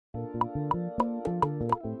Thank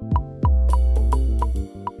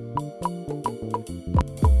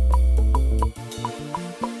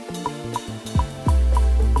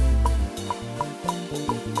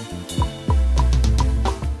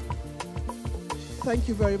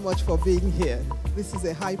you very much for being here. This is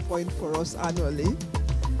a high point for us annually,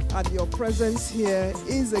 and your presence here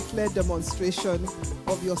is a clear demonstration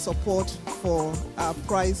of your support for our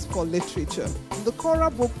prize for literature. The CORA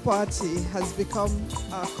Book Party has become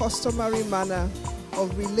a customary manner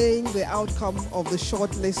of relaying the outcome of the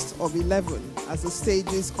shortlist of 11 as the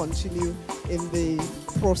stages continue in the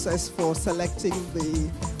process for selecting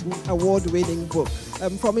the award-winning book.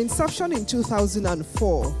 From inception in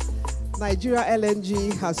 2004, Nigeria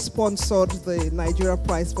LNG has sponsored the Nigeria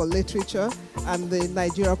Prize for Literature and the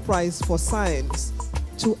Nigeria Prize for Science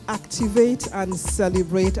to activate and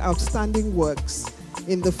celebrate outstanding works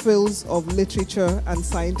in the fields of literature and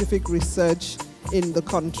scientific research in the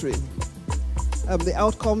country. The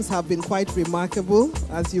outcomes have been quite remarkable,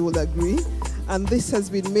 as you will agree, and this has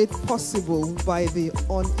been made possible by the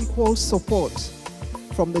unequal support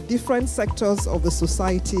from the different sectors of the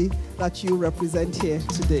society that you represent here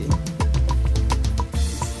today.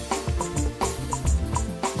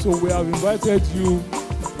 So we have invited you,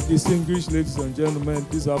 distinguished ladies and gentlemen,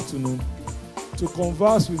 this afternoon to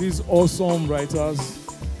converse with these awesome writers,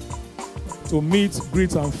 to meet,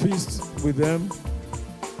 greet and feast with them.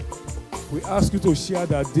 We ask you to share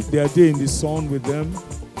their day in the sun with them,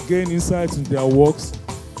 gain insights into their works,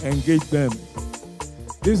 engage them.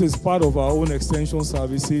 This is part of our own extension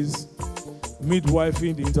services,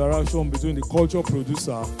 midwifing the interaction between the culture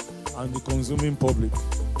producer and the consuming public.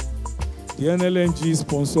 The NLNG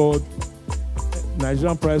sponsored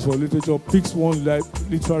Nigerian Prize for Literature picks one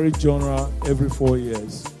literary genre every 4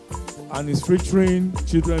 years and is featuring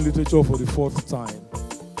children's literature for the 4th time.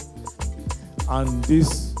 And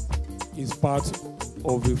this is part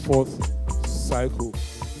of the 4th cycle.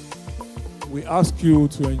 We ask you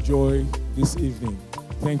to enjoy this evening.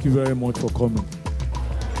 Thank you very much for coming.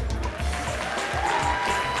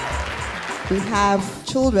 We have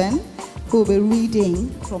children who will be reading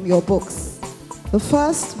from your books. The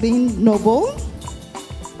first being Noble,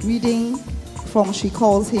 reading from She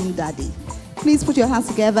Calls Him Daddy. Please put your hands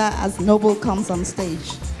together as Noble comes on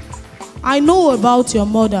stage. I know about your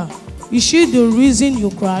mother. Is she the reason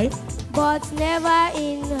you cry? But never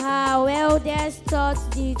in her wildest thoughts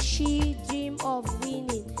did she dream of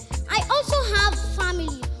winning. I also have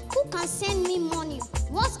family who can send me money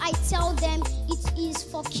once I tell them it is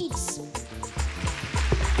for kids.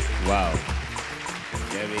 Wow,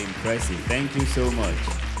 very impressive. Thank you so much.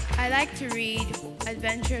 I like to read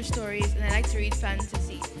adventure stories and I like to read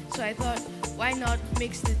fantasy. So I thought, why not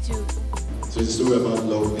mix the two? So it's a story about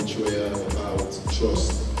love, betrayal, about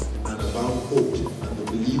trust, and about hope, and the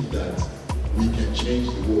belief that we can change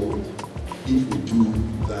the world if we do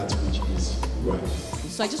that which is right.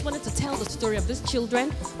 So I just wanted to tell the story of these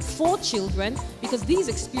children, for children, because these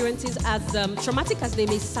experiences, as traumatic as they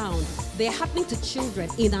may sound, they're happening to children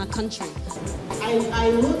in our country.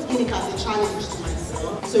 I wrote it as a challenge to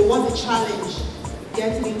myself. So it was a challenge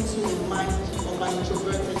getting into the mind of an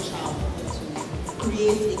introverted child to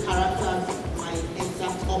create a character my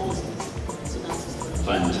exact opposite. So that's the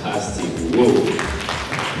story. Fantastic. Whoa.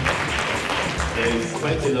 There is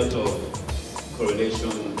quite a lot of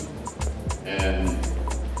correlation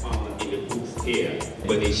found in the books here,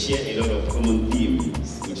 but they share a lot of common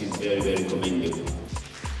themes, which is very, very commendable.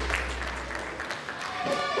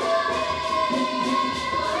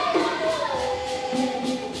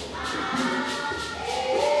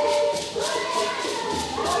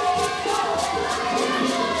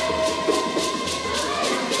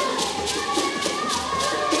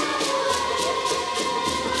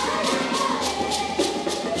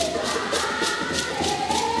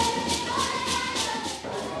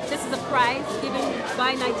 Given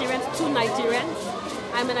by Nigerians to Nigerians.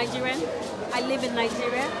 I'm a Nigerian. I live in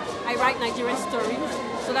Nigeria. I write Nigerian stories.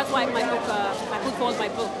 So that's why my book called my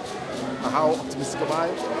book. How optimistic am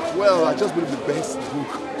I? Well, I just believe the best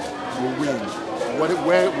book will win.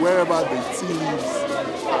 Wherever the tea leaves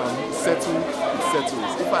settle, it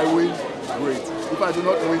settles. If I win, great. If I do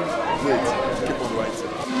not win, great. Keep on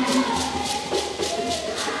writing.